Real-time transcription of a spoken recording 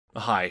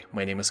Hi,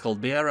 my name is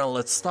Bear and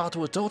let's start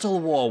with Total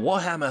War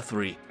Warhammer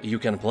 3. You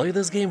can play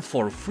this game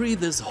for free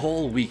this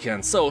whole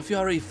weekend, so if you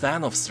are a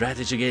fan of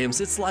strategy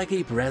games, it's like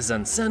a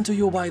present sent to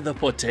you by the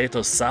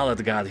potato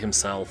salad god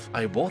himself.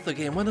 I bought the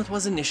game when it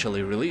was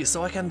initially released,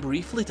 so I can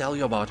briefly tell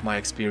you about my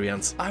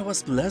experience. I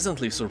was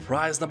pleasantly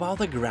surprised about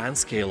the grand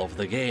scale of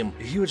the game.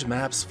 Huge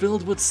maps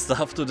filled with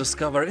stuff to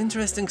discover,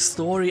 interesting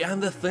story,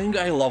 and the thing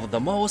I love the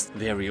most,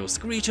 various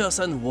creatures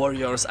and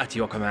warriors at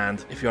your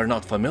command. If you are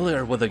not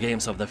familiar with the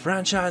games of the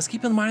franchise,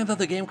 keep in mind that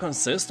the game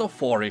consists of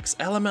 4x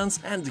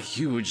elements and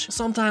huge,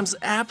 sometimes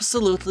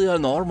absolutely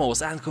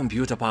enormous and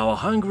computer power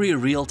hungry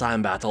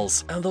real-time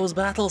battles. And those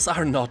battles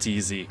are not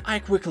easy. I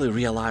quickly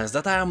realized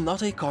that I am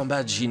not a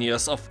combat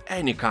genius of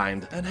any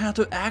kind and had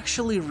to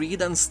actually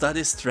read and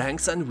study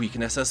strengths and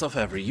weaknesses of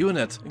every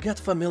unit, get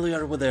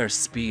familiar with their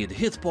speed,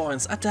 hit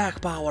points,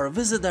 attack power,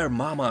 visit their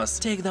mamas,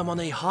 take them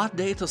on a hot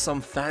day to some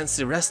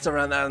fancy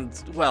restaurant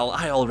and, well,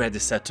 I already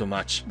said too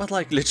much. But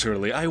like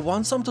literally, I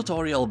won some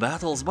tutorial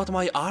battles, but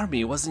my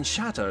army was in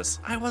shatters.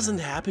 I wasn't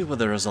happy with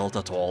the result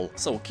at all.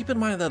 So keep in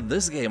mind that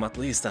this game, at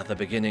least at the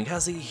beginning,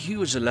 has a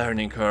huge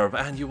learning curve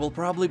and you will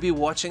probably be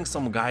watching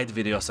some guide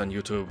videos on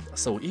YouTube.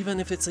 So even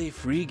if it's a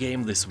free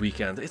game this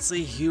weekend, it's a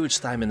huge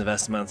time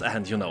investment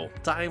and you know,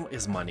 time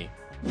is money.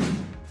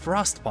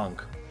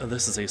 Frostpunk.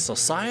 This is a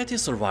society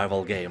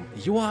survival game.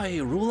 You are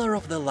a ruler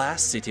of the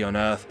last city on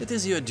Earth. It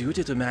is your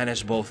duty to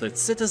manage both its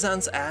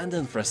citizens and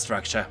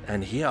infrastructure.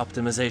 And here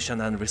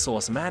optimization and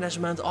resource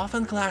management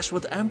often clash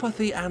with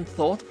empathy and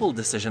thoughtful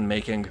decision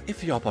making.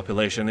 If your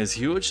population is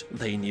huge,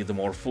 they need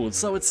more food,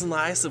 so it's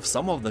nice if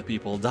some of the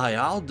people die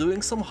out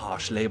doing some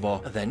harsh labor.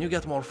 Then you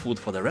get more food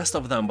for the rest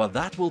of them, but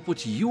that will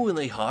put you in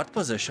a hard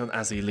position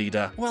as a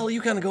leader. Well,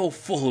 you can go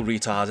full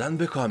retard and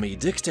become a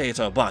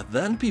dictator, but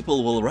then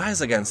people will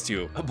rise against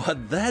you.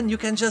 But then you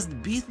can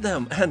just beat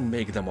them and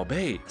make them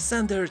obey.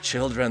 Send their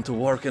children to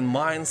work in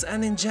mines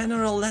and in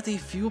general let a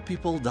few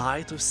people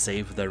die to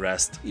save the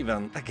rest,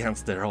 even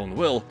against their own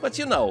will, but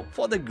you know,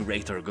 for the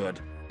greater good.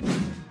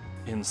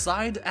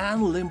 Inside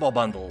and Limbo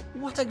bundle.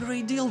 What a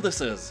great deal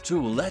this is!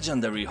 2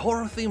 legendary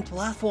horror-themed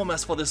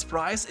platformers for this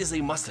price is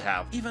a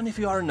must-have. Even if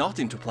you are not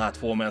into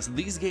platformers,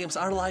 these games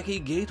are like a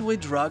gateway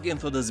drug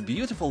into this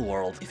beautiful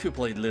world. If you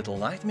played Little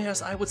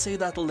Nightmares, I would say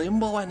that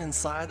Limbo and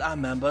Inside are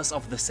members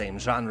of the same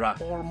genre,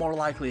 or more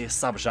likely a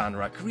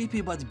subgenre.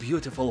 Creepy but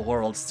beautiful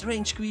world,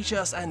 strange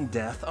creatures and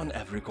death on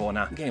every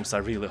corner. Games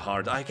are really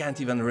hard. I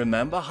can't even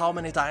remember how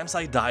many times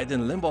I died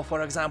in Limbo,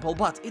 for example,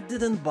 but it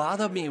didn't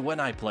bother me when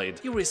I played.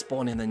 You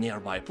respawn in a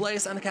nearby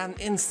place and can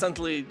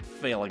instantly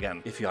fail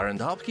again. If you are in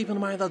doubt, keep in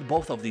mind that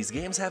both of these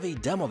games have a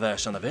demo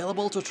version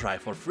available to try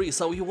for free,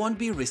 so you won't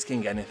be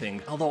risking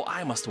anything. Although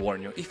I must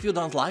warn you, if you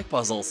don't like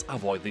puzzles,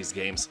 avoid these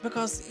games,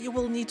 because you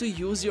will need to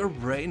use your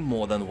brain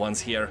more than once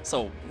here,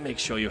 so make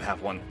sure you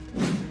have one.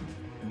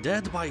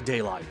 Dead by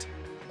Daylight.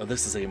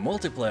 This is a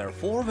multiplayer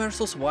 4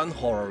 vs 1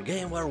 horror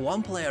game where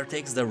one player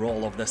takes the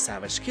role of the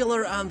savage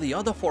killer and the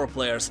other 4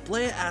 players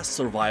play as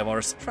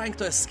survivors, trying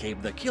to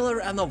escape the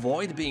killer and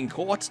avoid being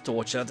caught,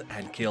 tortured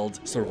and killed.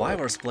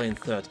 Survivors playing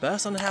third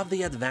person have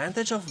the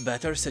advantage of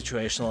better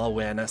situational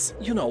awareness.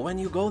 You know, when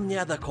you go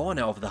near the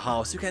corner of the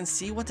house, you can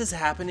see what is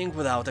happening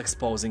without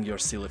exposing your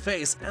silly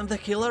face, and the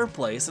killer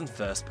plays in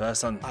first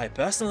person. I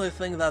personally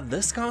think that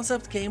this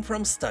concept came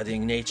from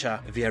studying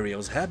nature.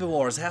 Various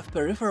herbivores have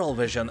peripheral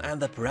vision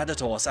and the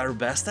predators are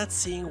best at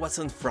seeing what's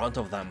in front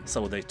of them,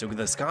 so they took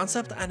this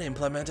concept and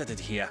implemented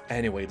it here.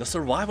 Anyway, the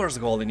survivor's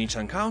goal in each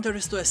encounter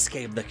is to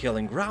escape the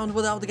killing ground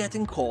without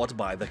getting caught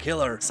by the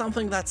killer,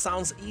 something that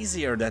sounds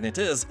easier than it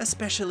is,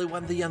 especially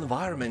when the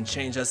environment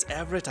changes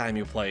every time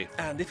you play.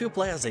 And if you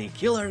play as a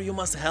killer, you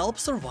must help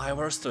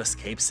survivors to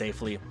escape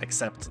safely,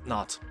 except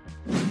not.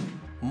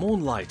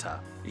 Moonlighter.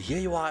 Here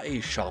you are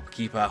a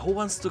shopkeeper who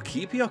wants to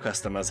keep your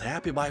customers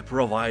happy by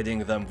providing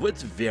them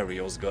with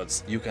various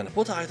goods. You can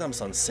put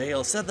items on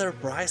sale, set their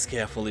price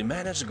carefully,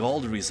 manage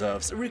gold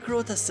reserves,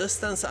 recruit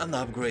assistants and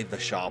upgrade the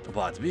shop.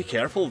 But be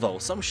careful though,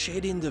 some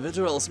shady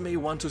individuals may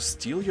want to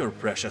steal your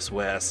precious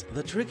wares.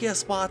 The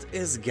trickiest part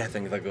is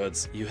getting the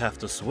goods. You have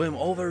to swim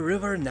over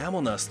River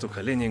Nemunas to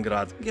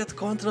Kaliningrad, get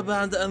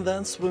contraband and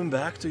then swim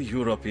back to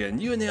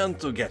European Union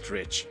to get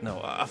rich.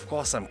 No, of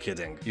course I'm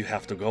kidding. You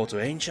have to go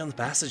to ancient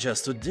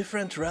passages to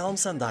different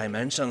realms and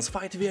dimensions,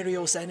 fight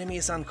various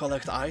enemies and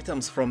collect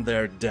items from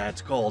their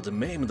dead, cold,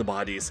 maimed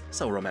bodies.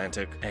 So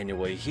romantic.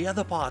 Anyway, here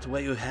the part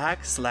where you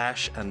hack,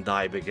 slash and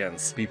die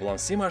begins. People on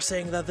Steam are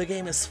saying that the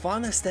game is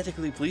fun,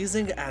 aesthetically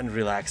pleasing and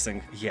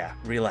relaxing. Yeah,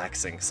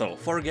 relaxing. So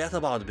forget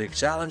about big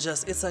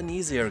challenges, it's an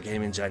easier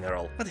game in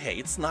general. But hey,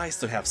 it's nice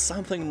to have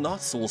something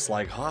not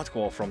Souls-like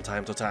hardcore from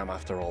time to time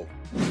after all.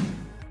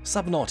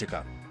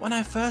 Subnautica. When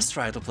I first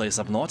tried to play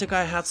Subnautica,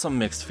 I had some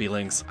mixed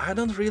feelings. I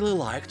don't really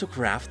like to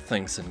craft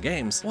things in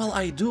games. Well,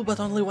 I do, but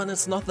only when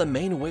it's not the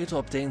main way to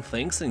obtain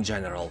things in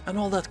general. And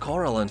all that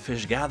coral and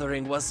fish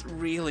gathering was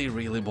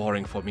really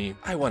boring for me.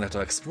 I wanted to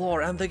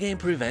explore, and the game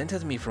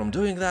prevented me from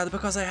doing that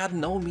because I had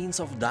no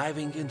means of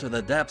diving into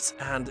the depths,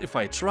 and if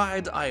I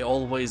tried, I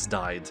always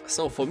died.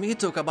 So for me it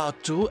took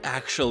about 2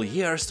 actual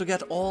years to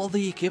get all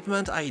the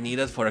equipment I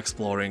needed for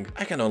exploring.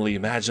 I can only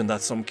imagine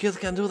that some kid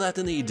can do that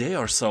in a day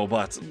or so,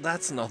 but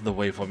that's not the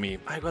way for me.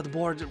 I got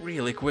bored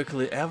really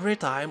quickly every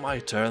time I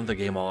turned the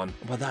game on.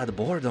 But that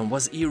boredom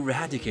was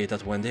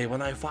eradicated one day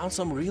when I found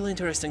some really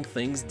interesting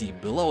things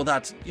deep below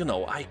that, you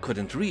know, I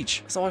couldn't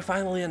reach. So I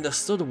finally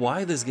understood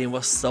why this game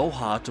was so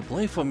hard to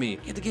play for me.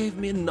 It gave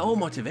me no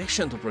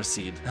motivation to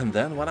proceed. And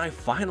then when I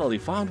finally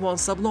found one,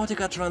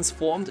 Subnautica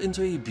transformed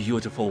into a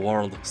beautiful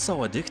world. So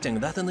addicting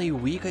that in a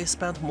week I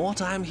spent more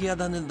time here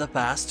than in the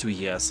past 2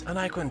 years. And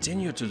I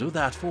continue to do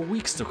that for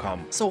weeks to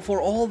come. So for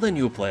all the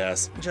new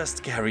players,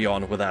 just carry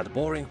on with that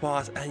boring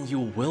part and you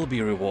will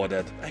be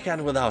rewarded. I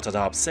can without a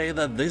doubt say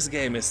that this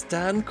game is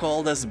 10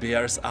 coldest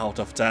beers out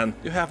of 10.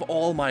 You have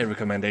all my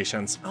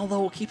recommendations.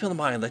 Although keep in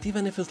mind that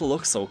even if it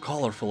looks so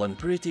colorful and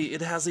pretty,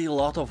 it has a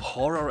lot of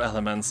horror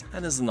elements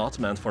and is not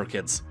meant for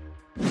kids.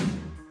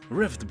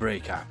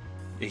 Riftbreaker.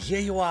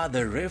 Here you are, the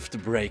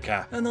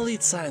Riftbreaker, an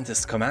elite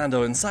scientist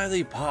commando inside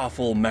a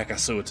powerful mecha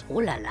suit. Ooh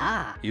la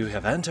la! You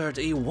have entered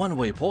a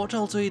one-way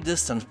portal to a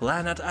distant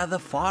planet at the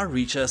far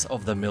reaches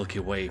of the Milky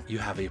Way. You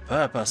have a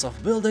purpose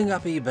of building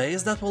up a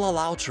base that will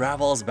allow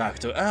travels back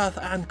to Earth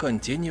and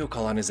continue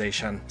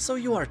colonization. So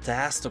you are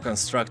tasked to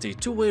construct a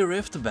two-way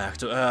rift back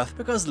to Earth,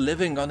 because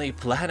living on a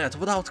planet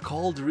without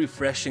cold,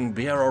 refreshing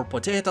beer or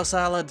potato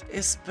salad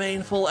is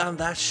painful, and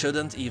that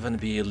shouldn't even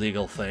be a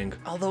legal thing.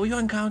 Although you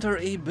encounter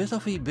a bit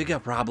of a bigger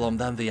problem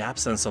than the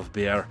absence of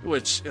beer,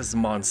 which is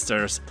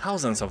monsters,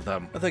 thousands of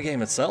them. The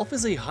game itself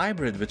is a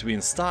hybrid between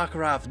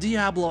StarCraft,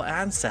 Diablo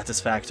and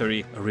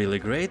Satisfactory, a really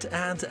great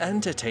and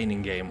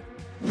entertaining game.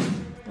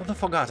 The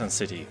Forgotten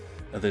City.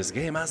 This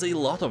game, as a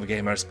lot of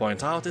gamers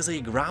point out, is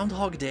a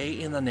Groundhog Day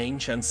in an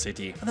ancient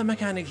city. The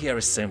mechanic here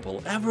is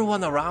simple.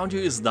 Everyone around you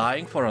is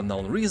dying for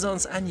unknown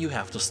reasons and you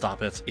have to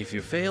stop it. If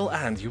you fail,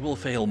 and you will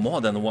fail more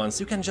than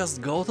once, you can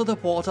just go to the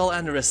portal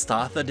and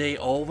restart the day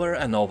over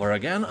and over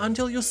again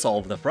until you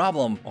solve the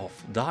problem of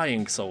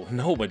dying so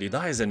nobody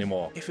dies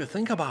anymore. If you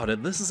think about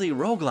it, this is a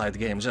roguelite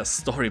game, just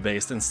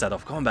story-based instead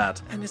of combat.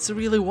 And it's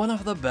really one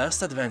of the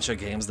best adventure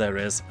games there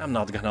is. I'm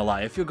not gonna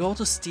lie, if you go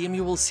to Steam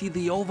you will see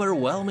the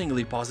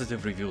overwhelmingly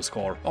positive review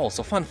score.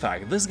 Also, fun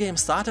fact, this game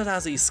started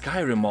as a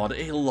Skyrim mod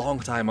a long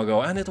time ago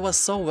and it was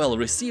so well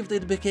received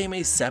it became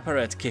a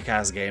separate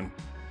kick-ass game.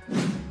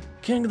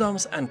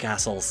 Kingdoms and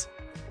Castles.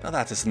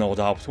 That is no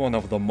doubt one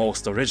of the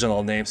most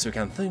original names you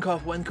can think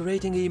of when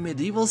creating a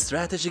medieval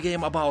strategy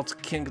game about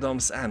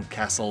kingdoms and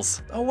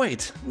castles. Oh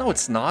wait, no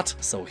it's not.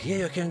 So here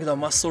your kingdom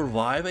must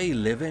survive a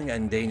living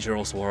and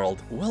dangerous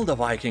world. Will the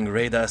Viking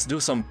raiders do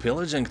some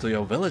pillaging to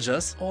your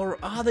villages? Or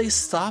are they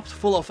stopped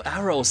full of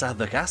arrows at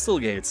the castle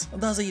gates?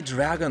 Does a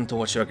dragon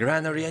torch your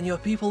granary and your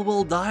people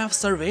will die of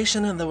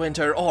starvation in the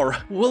winter? Or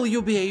will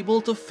you be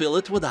able to fill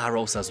it with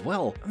arrows as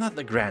well? Not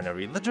the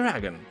granary, the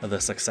dragon. The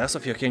success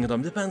of your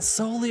kingdom depends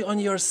solely on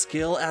your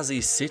skill as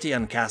a city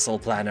and castle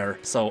planner,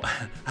 so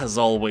as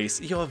always,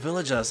 your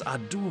villagers are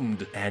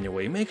doomed.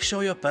 Anyway, make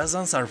sure your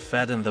peasants are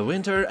fed in the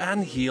winter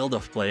and healed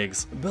of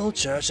plagues. Build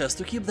churches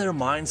to keep their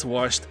minds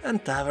washed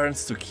and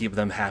taverns to keep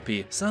them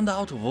happy. Send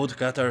out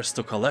woodcutters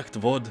to collect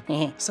wood.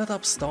 Set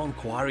up stone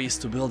quarries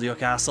to build your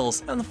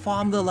castles and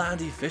farm the land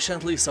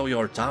efficiently so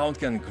your town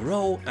can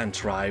grow and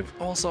thrive.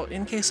 Also,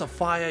 in case of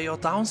fire, your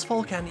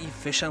townsfolk can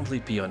efficiently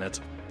pee on it.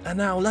 And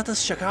now let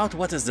us check out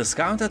what is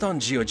discounted on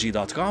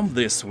GOG.com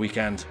this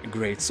weekend.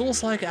 Great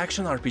Souls-like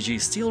action RPG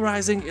Steel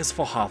Rising is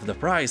for half the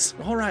price.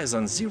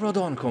 Horizon Zero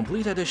Dawn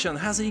Complete Edition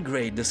has a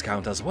great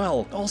discount as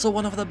well. Also,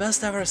 one of the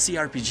best ever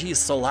CRPGs,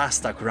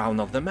 Solasta Crown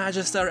of the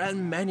Magister,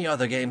 and many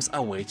other games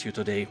await you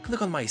today.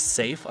 Click on my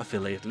safe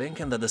affiliate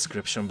link in the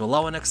description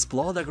below and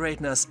explore the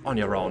greatness on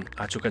your own.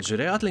 Ačiū, kad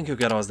žiūrėjot, linkiu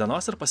geros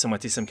dienos ir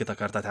pasimatysim kitą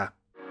kartą.